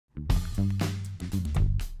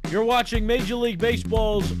You're watching Major League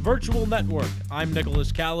Baseball's virtual network. I'm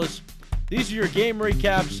Nicholas Callis. These are your game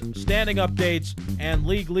recaps, standing updates, and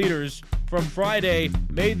league leaders from Friday,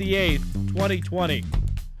 May the 8th, 2020.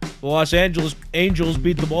 The Los Angeles Angels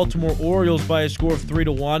beat the Baltimore Orioles by a score of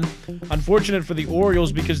 3-1. Unfortunate for the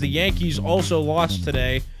Orioles because the Yankees also lost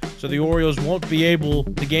today, so the Orioles won't be able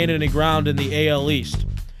to gain any ground in the AL East.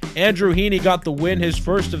 Andrew Heaney got the win, his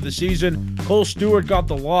first of the season. Cole Stewart got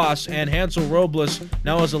the loss, and Hansel Robles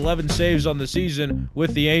now has 11 saves on the season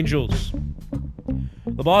with the Angels.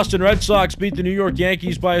 The Boston Red Sox beat the New York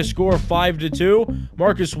Yankees by a score of 5-2.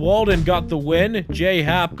 Marcus Walden got the win, Jay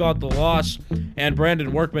Happ got the loss, and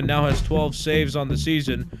Brandon Workman now has 12 saves on the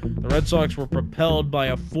season. The Red Sox were propelled by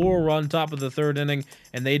a 4-run top of the third inning,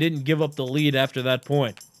 and they didn't give up the lead after that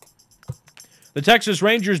point. The Texas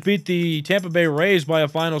Rangers beat the Tampa Bay Rays by a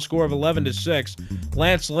final score of 11-6.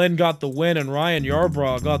 Lance Lynn got the win, and Ryan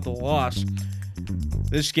Yarbrough got the loss.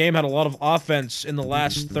 This game had a lot of offense in the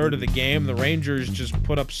last third of the game. The Rangers just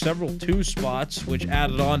put up several two spots, which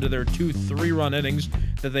added on to their 2 3-run innings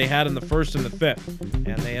that they had in the first and the fifth,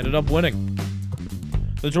 and they ended up winning.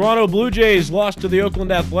 The Toronto Blue Jays lost to the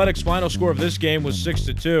Oakland Athletics. Final score of this game was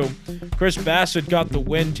 6-2. Chris Bassett got the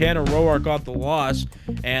win, Tanner Roark got the loss,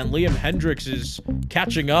 and Liam Hendriks is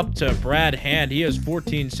catching up to Brad Hand. He has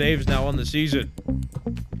 14 saves now on the season.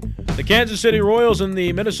 The Kansas City Royals and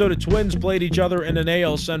the Minnesota Twins played each other in an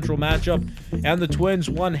AL Central matchup, and the Twins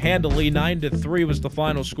won handily. 9-3 was the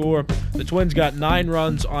final score. The Twins got 9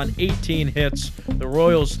 runs on 18 hits. The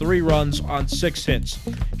Royals 3 runs on 6 hits.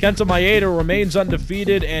 Kenta Maeda remains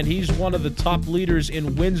undefeated, and he's one of the top leaders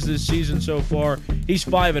in wins this season so far. He's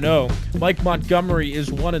 5-0. Mike Montgomery is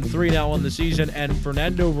 1-3 now on the season, and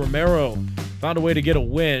Fernando Romero found a way to get a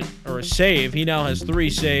win, or a save. He now has 3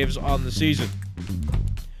 saves on the season.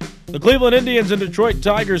 The Cleveland Indians and Detroit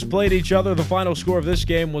Tigers played each other. The final score of this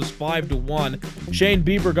game was 5-1. Shane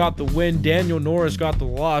Bieber got the win, Daniel Norris got the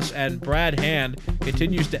loss, and Brad Hand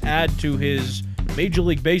continues to add to his Major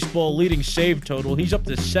League Baseball leading save total. He's up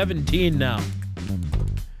to 17 now.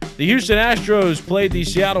 The Houston Astros played the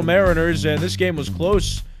Seattle Mariners, and this game was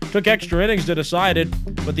close. Took extra innings to decide it,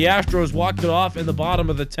 but the Astros walked it off in the bottom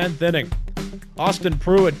of the 10th inning. Austin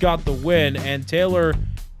Pruitt got the win, and Taylor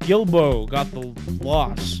Gilbo got the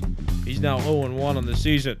loss. He's now 0-1 on the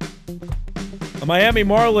season. The Miami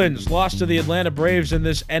Marlins lost to the Atlanta Braves in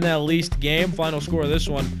this NL East game. Final score of this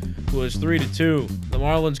one was 3-2. The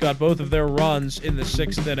Marlins got both of their runs in the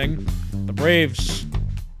 6th inning. The Braves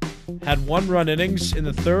had 1-run innings in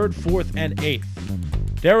the 3rd, 4th, and 8th.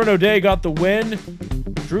 Darren O'Day got the win.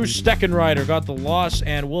 Drew Steckenrider got the loss,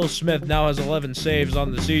 and Will Smith now has 11 saves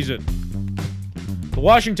on the season. The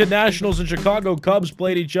Washington Nationals and Chicago Cubs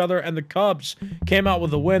played each other, and the Cubs came out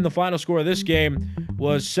with a win. The final score of this game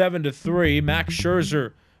was 7-3. Max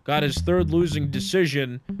Scherzer got his 3rd losing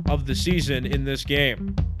decision of the season in this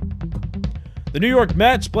game. The New York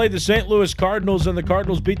Mets played the St. Louis Cardinals, and the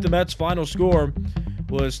Cardinals beat the Mets. Final score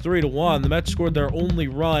was 3-1. The Mets scored their only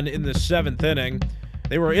run in the 7th inning.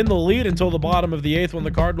 They were in the lead until the bottom of the 8th when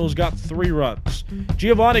the Cardinals got 3 runs.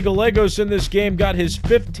 Giovanni Gallegos in this game got his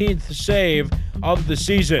 15th save of the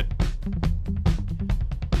season.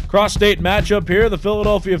 Cross-state matchup here. The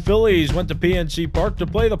Philadelphia Phillies went to PNC Park to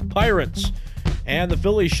play the Pirates, and the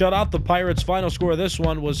Phillies shut out the Pirates. Final score of this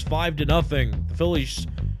one was 5-0. The Phillies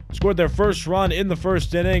scored their first run in the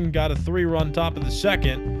 1st inning, got a 3-run top of the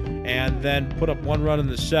 2nd, and then put up 1 run in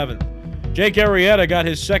the 7th. Jake Arrieta got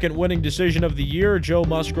his 2nd winning decision of the year. Joe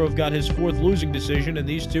Musgrove got his 4th losing decision, and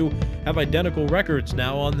these two have identical records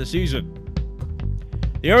now on the season.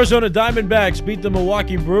 The Arizona Diamondbacks beat the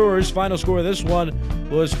Milwaukee Brewers. Final score of this one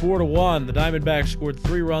was 4-1. The Diamondbacks scored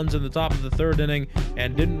 3 runs in the top of the 3rd inning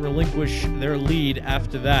and didn't relinquish their lead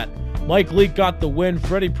after that. Mike Leake got the win,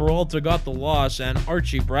 Freddie Peralta got the loss, and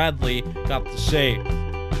Archie Bradley got the save.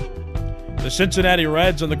 The Cincinnati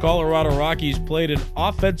Reds and the Colorado Rockies played an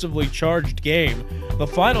offensively charged game. The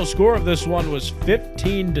final score of this one was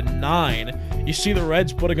 15-9. You see the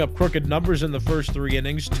Reds putting up crooked numbers in the first 3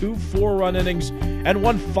 innings, 2 4-run innings, and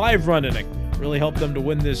 1 5-run inning. Really helped them to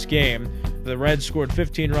win this game. The Reds scored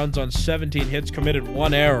 15 runs on 17 hits, committed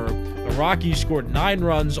 1 error. The Rockies scored 9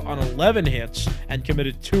 runs on 11 hits and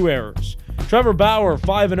committed 2 errors. Trevor Bauer,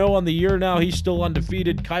 5-0 on the year now. He's still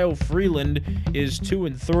undefeated. Kyle Freeland is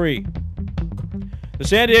 2-3. The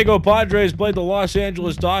San Diego Padres played the Los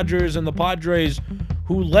Angeles Dodgers, and the Padres,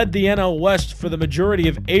 who led the NL West for the majority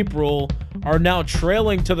of April, are now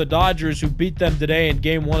trailing to the Dodgers, who beat them today in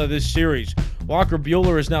Game 1 of this series. Walker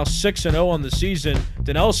Buehler is now 6-0 on the season.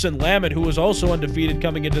 Dinelson Lamet, who was also undefeated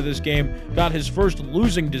coming into this game, got his first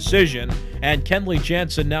losing decision. And Kenley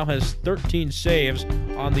Jansen now has 13 saves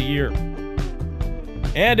on the year.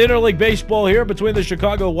 And interleague baseball here between the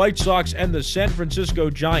Chicago White Sox and the San Francisco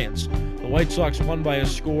Giants. The White Sox won by a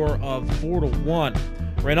score of 4-1.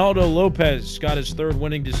 Reynaldo Lopez got his third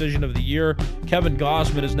winning decision of the year. Kevin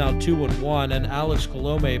Gausman is now 2-1, and Alex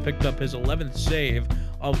Colome picked up his 11th save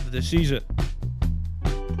of the season.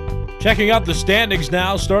 Checking out the standings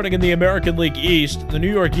now, starting in the American League East, the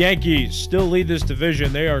New York Yankees still lead this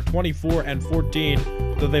division. They are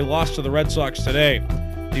 24-14, though they lost to the Red Sox today.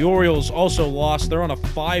 The Orioles also lost. They're on a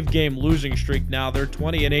 5-game losing streak now. They're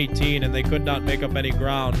 20-18, and they could not make up any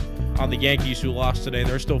ground on the Yankees, who lost today.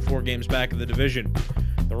 They're still 4 games back in the division.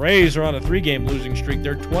 The Rays are on a 3-game losing streak.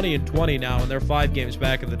 They're 20-20 now, and they're 5 games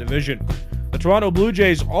back in the division. The Toronto Blue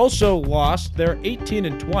Jays also lost. They're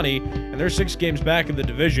 18-20, and they're 6 games back in the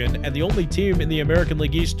division. And the only team in the American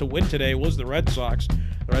League East to win today was the Red Sox.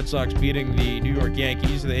 The Red Sox beating the New York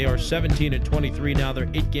Yankees. They are 17-23 now. They're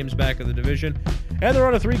 8 games back in the division. And they're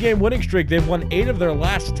on a 3-game winning streak. They've won 8 of their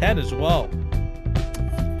last 10 as well.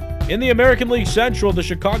 In the American League Central, the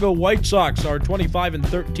Chicago White Sox are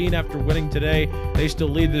 25-13 after winning today. They still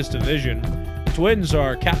lead this division. The Twins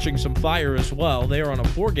are catching some fire as well. They are on a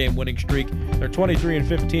 4-game winning streak. They're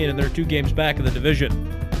 23-15, and they're 2 games back in the division.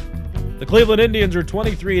 The Cleveland Indians are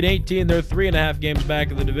 23-18. They're 3.5 games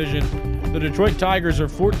back in the division. The Detroit Tigers are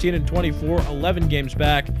 14-24, 11 games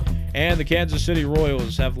back. And the Kansas City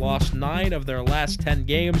Royals have lost 9 of their last 10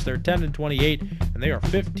 games. They're 10-28, and they are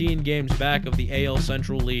 15 games back of the AL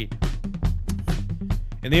Central lead.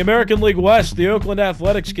 In the American League West, the Oakland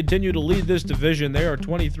Athletics continue to lead this division. They are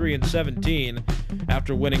 23-17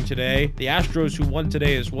 after winning today. The Astros, who won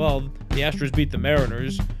today as well, the Astros beat the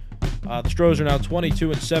Mariners. The Stros are now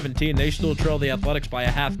 22-17. They still trail the Athletics by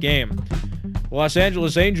a half game. The Los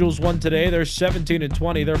Angeles Angels won today. They're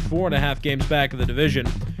 17-20. They're 4.5 games back in the division.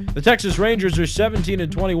 The Texas Rangers are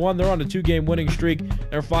 17-21. They're on a 2-game winning streak.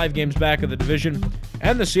 They're 5 games back in the division.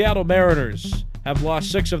 And the Seattle Mariners have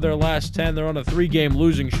lost 6 of their last 10. They're on a 3-game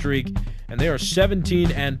losing streak, and they are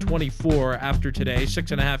 17-24 after today,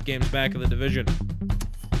 6.5 games back in the division.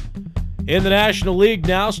 In the National League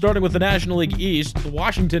now, starting with the National League East, the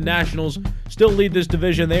Washington Nationals still lead this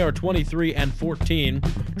division. They are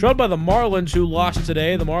 23-14. Trailed by the Marlins, who lost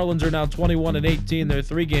today. The Marlins are now 21-18. They're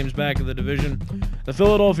 3 games back in the division. The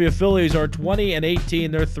Philadelphia Phillies are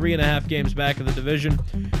 20-18. They're 3.5 games back in the division.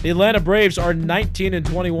 The Atlanta Braves are 19-21,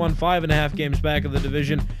 5.5 games back in the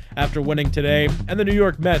division after winning today. And the New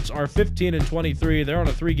York Mets are 15-23. They're on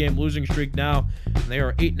a 3-game losing streak now, and they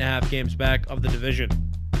are 8.5 games back of the division.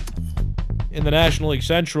 In the National League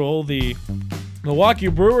Central, the Milwaukee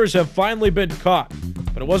Brewers have finally been caught.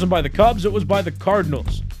 But it wasn't by the Cubs, it was by the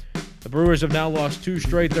Cardinals. The Brewers have now lost 2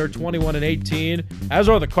 straight. They're 21-18, as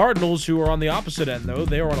are the Cardinals, who are on the opposite end, though.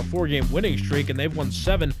 They are on a 4-game winning streak, and they've won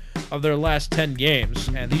 7 of their last 10 games.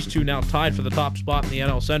 And these two now tied for the top spot in the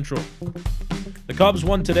NL Central. The Cubs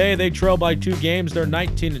won today. They trail by 2 games. They're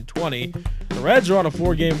 19-20. The Reds are on a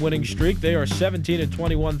 4-game winning streak. They are 17-21,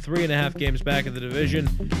 3.5 games back in the division.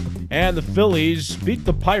 And the Phillies beat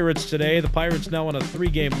the Pirates today. The Pirates now on a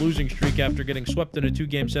 3-game losing streak after getting swept in a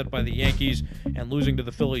 2-game set by the Yankees and losing to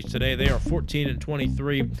the Phillies today. They are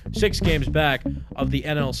 14-23, 6 games back of the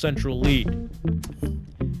NL Central lead.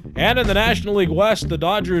 And in the National League West, the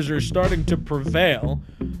Dodgers are starting to prevail.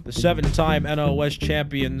 The 7-time NL West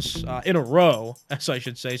champions in a row, as I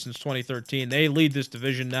should say, since 2013. They lead this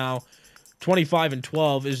division now.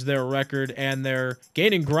 25-12 is their record, and they're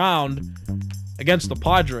gaining ground against the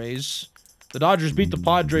Padres. The Dodgers beat the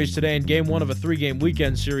Padres today in Game 1 of a 3-game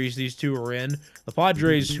weekend series these two are in. The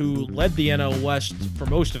Padres, who led the NL West for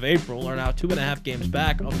most of April, are now 2.5 games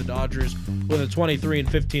back of the Dodgers with a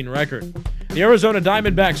 23-15 record. The Arizona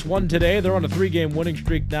Diamondbacks won today. They're on a 3-game winning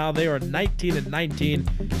streak now. They are 19-19,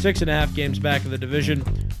 6.5 games back of the division.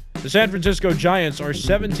 The San Francisco Giants are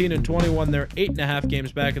 17-21. They're 8.5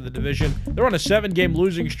 games back in the division. They're on a 7-game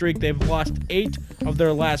losing streak. They've lost 8 of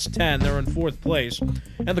their last 10. They're in 4th place.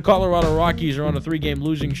 And the Colorado Rockies are on a 3-game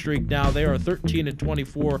losing streak now. They are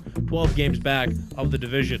 13-24, 12 games back of the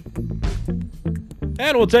division.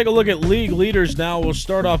 And we'll take a look at league leaders now. We'll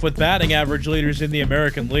start off with batting average leaders in the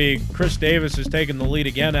American League. Chris Davis has taken the lead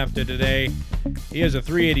again after today. He has a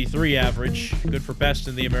 .383 average, good for best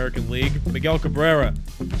in the American League. Miguel Cabrera,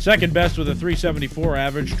 second best with a .374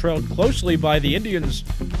 average, trailed closely by the Indians'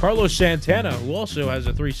 Carlos Santana, who also has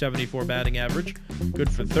a .374 batting average, good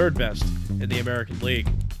for third best in the American League.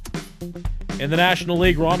 In the National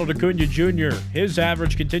League, Ronald Acuna Jr., his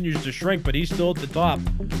average continues to shrink, but he's still at the top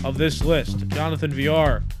of this list. Jonathan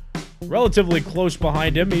Villar, relatively close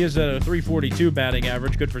behind him. He is at a .342 batting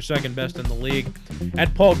average, good for second best in the league.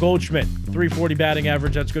 And Paul Goldschmidt, .340 batting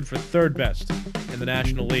average, that's good for third best in the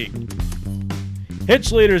National League.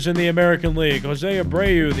 Hits leaders in the American League. Jose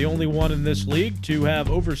Abreu, the only one in this league to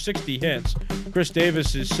have over 60 hits. Chris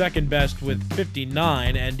Davis is second best with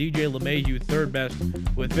 59, and DJ LeMahieu third best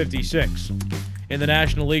with 56. In the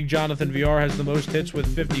National League, Jonathan Villar has the most hits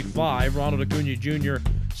with 55. Ronald Acuna Jr.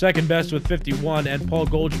 second best with 51, and Paul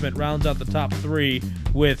Goldschmidt rounds out the top three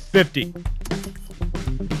with 50.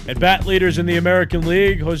 At bat leaders in the American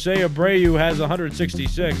League, Jose Abreu has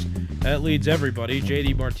 166. That leads everybody.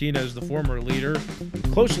 J.D. Martinez, the former leader,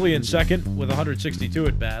 closely in second with 162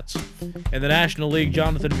 at-bats. In the National League,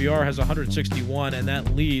 Jonathan Villar has 161, and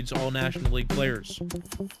that leads all National League players.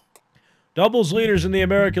 Doubles leaders in the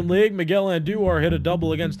American League, Miguel Andujar hit a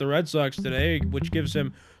double against the Red Sox today, which gives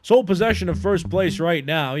him sole possession of first place right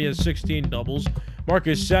now. He has 16 doubles.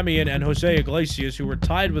 Marcus Semien and Jose Iglesias, who were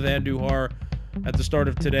tied with Andujar at the start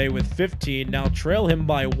of today with 15, now trail him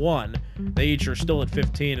by 1. They each are still at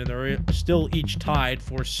 15, and they're still each tied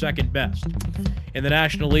for second best. In the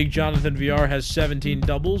National League, Jonathan Villar has 17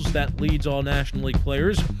 doubles. That leads all National League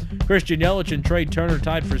players. Christian Yelich and Trey Turner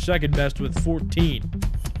tied for second best with 14.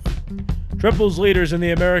 Triples leaders in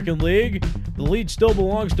the American League. The lead still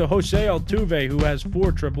belongs to Jose Altuve, who has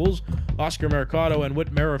 4 triples. Oscar Mercado and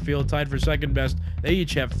Whit Merrifield tied for second best. They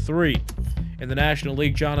each have 3. In the National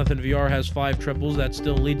League, Jonathan Villar has 5 triples. That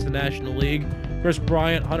still leads the National League. Chris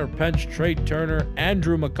Bryant, Hunter Pence, Trey Turner,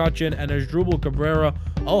 Andrew McCutchen, and Asdrubal Cabrera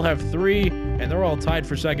all have 3, and they're all tied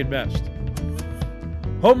for second best.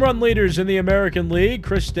 Home run leaders in the American League.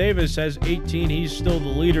 Chris Davis has 18. He's still the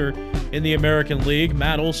leader in the American League.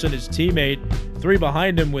 Matt Olson, his teammate, 3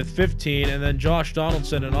 behind him with 15. And then Josh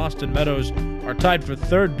Donaldson and Austin Meadows are tied for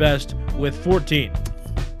third best with 14.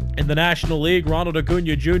 In the National League, Ronald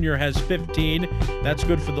Acuna Jr. has 15. That's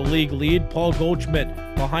good for the league lead. Paul Goldschmidt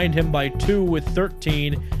behind him by 2 with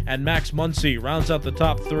 13. And Max Muncy rounds out the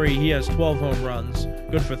top 3. He has 12 home runs.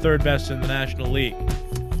 Good for third best in the National League.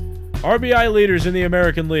 RBI leaders in the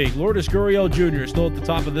American League. Lourdes Gurriel Jr. still at the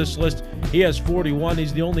top of this list. He has 41.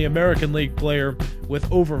 He's the only American League player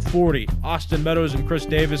with over 40. Austin Meadows and Chris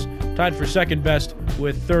Davis tied for second best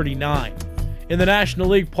with 39. In the National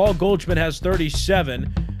League, Paul Goldschmidt has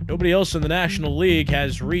 37. Nobody else in the National League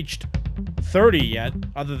has reached 30 yet,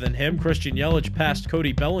 other than him. Christian Yelich passed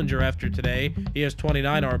Cody Bellinger after today. He has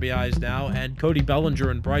 29 RBIs now, and Cody Bellinger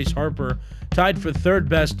and Bryce Harper tied for third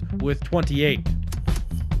best with 28.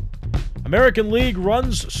 American League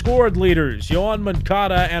runs scored leaders. Yoan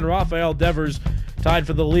Moncada and Rafael Devers tied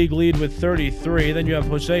for the league lead with 33. Then you have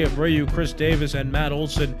Jose Abreu, Chris Davis, and Matt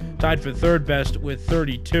Olson tied for third best with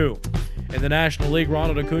 32. In the National League,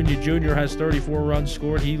 Ronald Acuna Jr. has 34 runs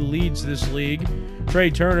scored. He leads this league. Trey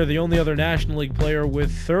Turner, the only other National League player with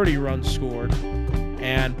 30 runs scored.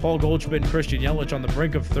 And Paul Goldschmidt and Christian Yelich on the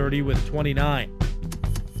brink of 30 with 29.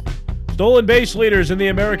 Stolen base leaders in the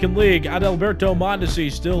American League. Adalberto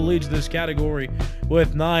Mondesi still leads this category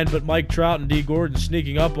with 9, but Mike Trout and D. Gordon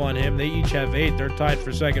sneaking up on him. They each have 8. They're tied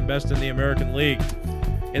for second best in the American League.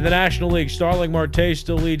 In the National League, Starling Marte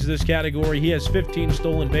still leads this category. He has 15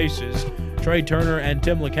 stolen bases. Trey Turner and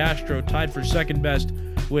Tim LeCastro tied for second best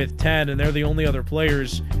with 10, and they're the only other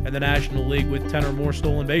players in the National League with 10 or more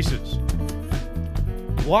stolen bases.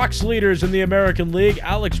 Walks leaders in the American League.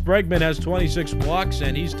 Alex Bregman has 26 walks,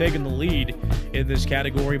 and he's taken the lead in this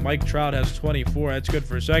category. Mike Trout has 24. That's good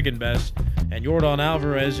for second best. And Yordan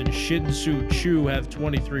Alvarez and Shin-Soo Choo have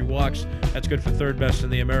 23 walks. That's good for third best in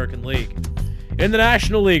the American League. In the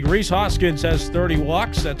National League, Rhys Hoskins has 30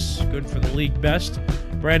 walks. That's good for the league best.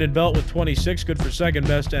 Brandon Belt with 26, good for second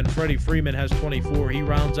best. And Freddie Freeman has 24. He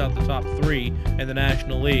rounds out the top 3 in the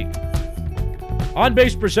National League.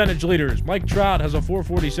 On-base percentage leaders. Mike Trout has a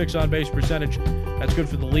 .446 on-base percentage. That's good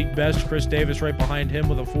for the league best. Chris Davis right behind him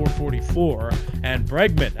with a .444. And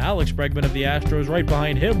Bregman, Alex Bregman of the Astros, right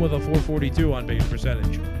behind him with a .442 on-base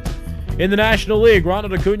percentage. In the National League,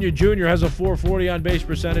 Ronald Acuna Jr. has a .440 on-base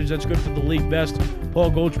percentage. That's good for the league best.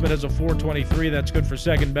 Paul Goldschmidt has a .423. That's good for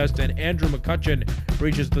second best. And Andrew McCutchen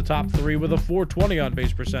reaches the top 3 with a .420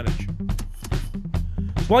 on-base percentage.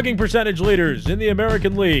 Slugging percentage leaders in the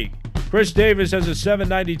American League. Chris Davis has a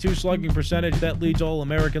 .792 slugging percentage. That leads all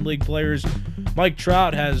American League players. Mike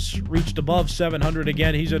Trout has reached above 700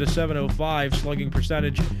 again. He's at a .705 slugging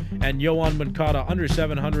percentage. And Yoan Moncada under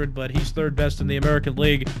 700, but he's third best in the American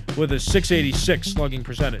League with a .686 slugging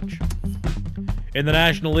percentage. In the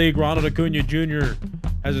National League, Ronald Acuna Jr.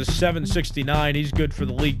 has a 769. He's good for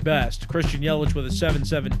the league best. Christian Yelich with a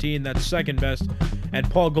 717. That's second best. And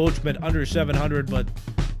Paul Goldschmidt under 700, but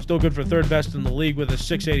still good for third best in the league with a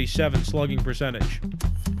 687 slugging percentage.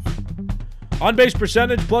 On-base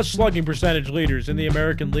percentage plus slugging percentage leaders in the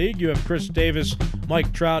American League. You have Chris Davis,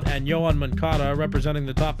 Mike Trout, and Yohan Moncada representing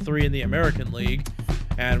the top three in the American League.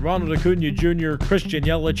 And Ronald Acuna Jr., Christian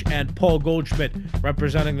Yelich, and Paul Goldschmidt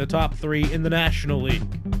representing the top three in the National League.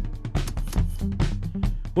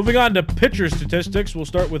 Moving on to pitcher statistics, we'll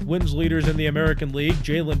start with wins leaders in the American League.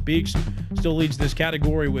 Jalen Beeks still leads this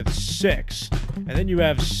category with 6. And then you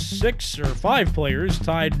have 5 players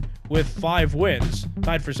tied with 5 wins,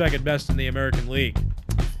 tied for second best in the American League.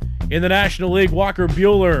 In the National League, Walker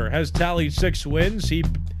Buehler has tallied 6 wins. He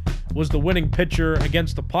was the winning pitcher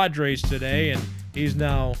against the Padres today, and he's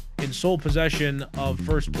now in sole possession of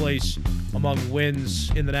first place among wins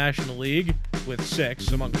in the National League with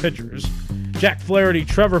 6 among pitchers. Jack Flaherty,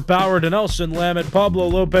 Trevor Bauer, Dinelson Lamet, Pablo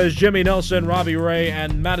Lopez, Jimmy Nelson, Robbie Ray,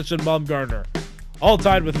 and Madison Bumgarner. All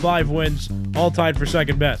tied with 5 wins, all tied for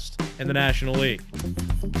second best in the National League.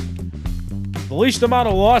 The least amount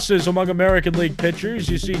of losses among American League pitchers,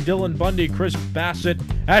 you see Dylan Bundy, Chris Bassett,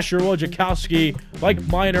 Asher Wojciechowski, Mike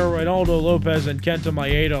Minor, Reynaldo Lopez, and Kenta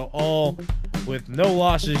Maeda, all with no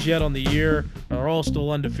losses yet on the year, are all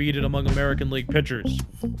still undefeated among American League pitchers.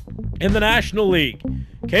 In the National League,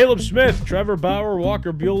 Caleb Smith, Trevor Bauer,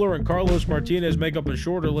 Walker Buehler, and Carlos Martinez make up a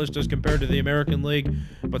shorter list as compared to the American League,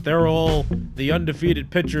 but they're all the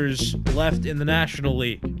undefeated pitchers left in the National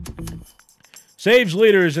League. Saves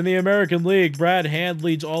leaders in the American League. Brad Hand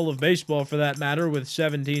leads all of baseball for that matter with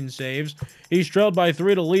 17 saves. He's trailed by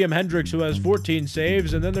 3 to Liam Hendricks, who has 14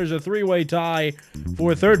 saves, and then there's a 3-way tie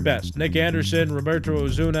for third best. Nick Anderson, Roberto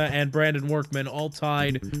Ozuna, and Brandon Workman all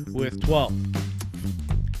tied with 12.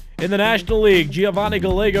 In the National League, Giovanni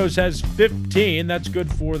Gallegos has 15. That's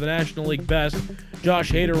good for the National League best.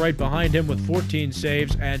 Josh Hader right behind him with 14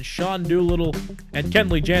 saves, and Sean Doolittle and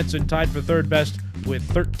Kenley Jansen tied for third best with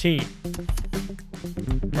 13.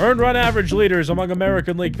 Earned run average leaders among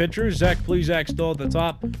American League pitchers. Zach Plesac still at the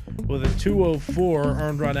top with a 2.04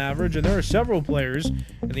 earned run average, and there are several players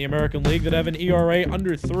in the American League that have an ERA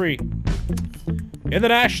under 3. In the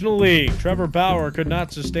National League, Trevor Bauer could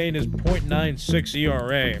not sustain his .96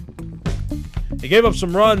 ERA. He gave up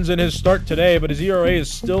some runs in his start today, but his ERA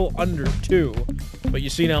is still under 2. But you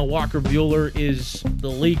see now Walker Buehler is the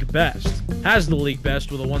league best, has the league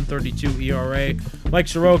best with a 1.32 ERA. Mike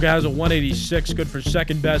Soroka has a 1.86, good for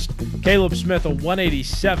second best. Caleb Smith a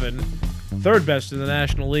 1.87, third best in the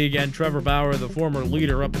National League. And Trevor Bauer, the former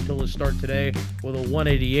leader up until his start today, with a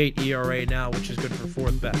 1.88 ERA now, which is good for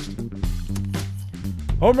fourth best.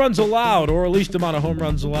 Home runs allowed, or least amount of home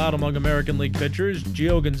runs allowed among American League pitchers.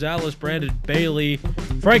 Gio Gonzalez, Brandon Bailey,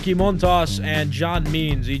 Frankie Montas, and John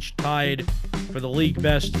Means each tied for the league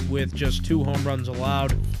best with just 2 home runs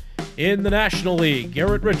allowed. In the National League,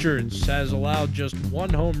 Garrett Richards has allowed just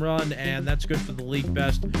 1 home run, and that's good for the league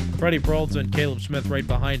best. Freddie Peralta and Caleb Smith right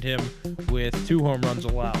behind him with 2 home runs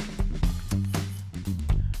allowed.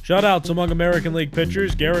 Shutouts among American League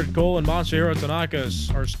pitchers. Garrett Cole and Masahiro Tanaka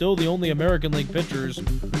are still the only American League pitchers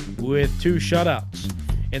with 2 shutouts.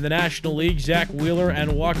 In the National League, Zach Wheeler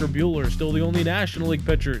and Walker Buehler are still the only National League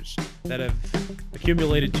pitchers that have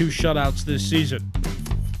accumulated 2 shutouts this season.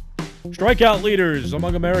 Strikeout leaders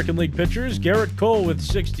among American League pitchers. Garrett Cole with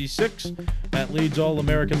 66. That leads all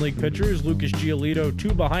American League pitchers. Lucas Giolito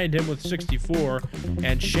 2 behind him with 64.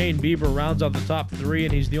 And Shane Bieber rounds out the top 3,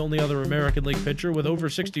 and he's the only other American League pitcher with over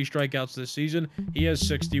 60 strikeouts this season. He has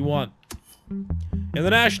 61. In the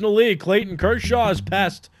National League, Clayton Kershaw has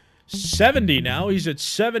passed 70 now. He's at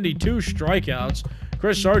 72 strikeouts.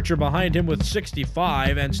 Chris Archer behind him with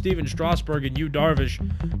 65, and Steven Strasburg and Yu Darvish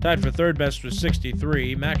tied for third best with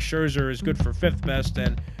 63. Max Scherzer is good for fifth best,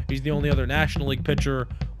 and he's the only other National League pitcher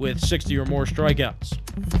with 60 or more strikeouts.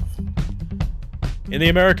 In the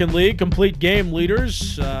American League, complete game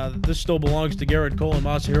leaders, this still belongs to Garrett Cole and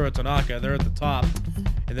Masahiro Tanaka. They're at the top.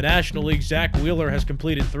 In the National League, Zach Wheeler has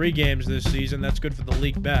completed 3 games this season. That's good for the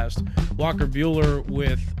league best. Walker Buehler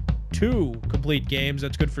with 2 complete games.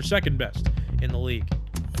 That's good for second best in the league.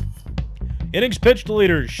 Innings pitched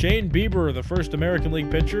leaders. Shane Bieber, the first American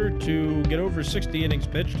League pitcher to get over 60 innings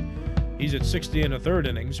pitched. He's at 60 1/3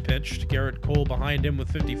 innings pitched. Garrett Cole behind him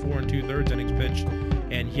with 54 2/3 innings pitched.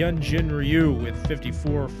 And Hyunjin Ryu with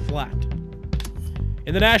 54 flat.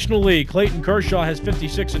 In the National League, Clayton Kershaw has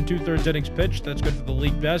 56 2/3 innings pitched. That's good for the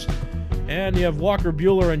league best. And you have Walker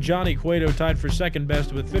Buehler and Johnny Cueto tied for second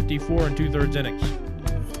best with 54 2/3 innings.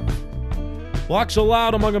 Walks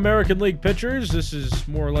allowed among American League pitchers. This is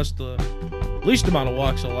more or less the least amount of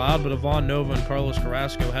walks allowed, but Ivan Nova and Carlos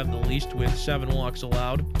Carrasco have the least with 7 walks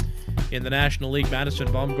allowed. In the National League, Madison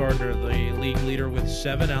Bumgarner, the league leader with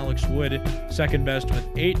 7. Alex Wood, second best with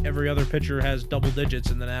 8. Every other pitcher has double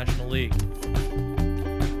digits in the National League.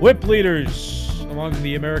 Whip leaders among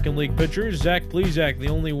the American League pitchers, Zach Plesac, the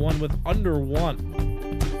only one with under 1.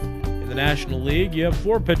 In the National League, you have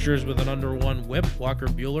 4 pitchers with an under 1 whip. Walker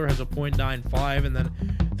Buehler has a .95, and then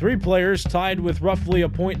 3 players tied with roughly a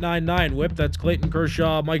 .99 whip. That's Clayton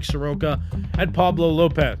Kershaw, Mike Soroka, and Pablo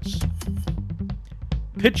Lopez.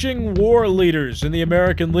 Pitching WAR leaders in the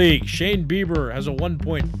American League. Shane Bieber has a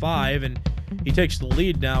 1.5, and he takes the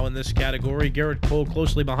lead now in this category. Garrett Cole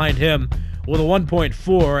closely behind him with a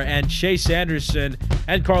 1.4, and Chase Anderson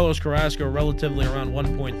and Carlos Carrasco relatively around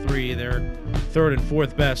 1.3. They're 3rd and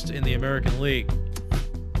 4th best in the American League.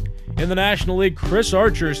 In the National League, Chris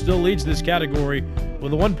Archer still leads this category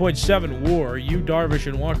with a 1.7 WAR. Yu Darvish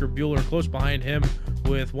and Walker Buehler close behind him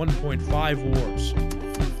with 1.5 WARs.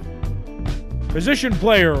 Position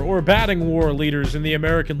player or batting WAR leaders in the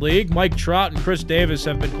American League. Mike Trout and Chris Davis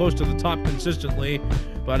have been close to the top consistently,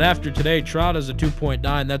 but after today, Trout has a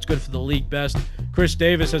 2.9. That's good for the league best. Chris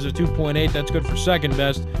Davis has a 2.8. That's good for second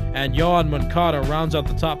best. And Yohan Moncada rounds out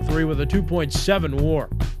the top 3 with a 2.7 WAR.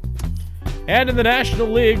 And in the National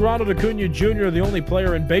League, Ronald Acuna Jr., the only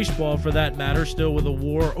player in baseball for that matter, still with a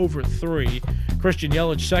WAR over 3. Christian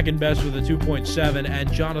Yelich second best with a 2.7,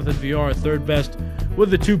 and Jonathan Villar third best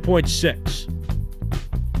with a 2.6.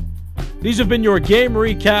 These have been your game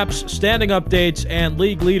recaps, standing updates, and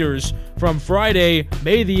league leaders from Friday,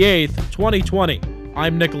 May the 8th, 2020.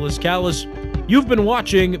 I'm Nicholas Callis. You've been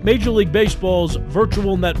watching Major League Baseball's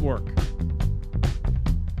Virtual Network.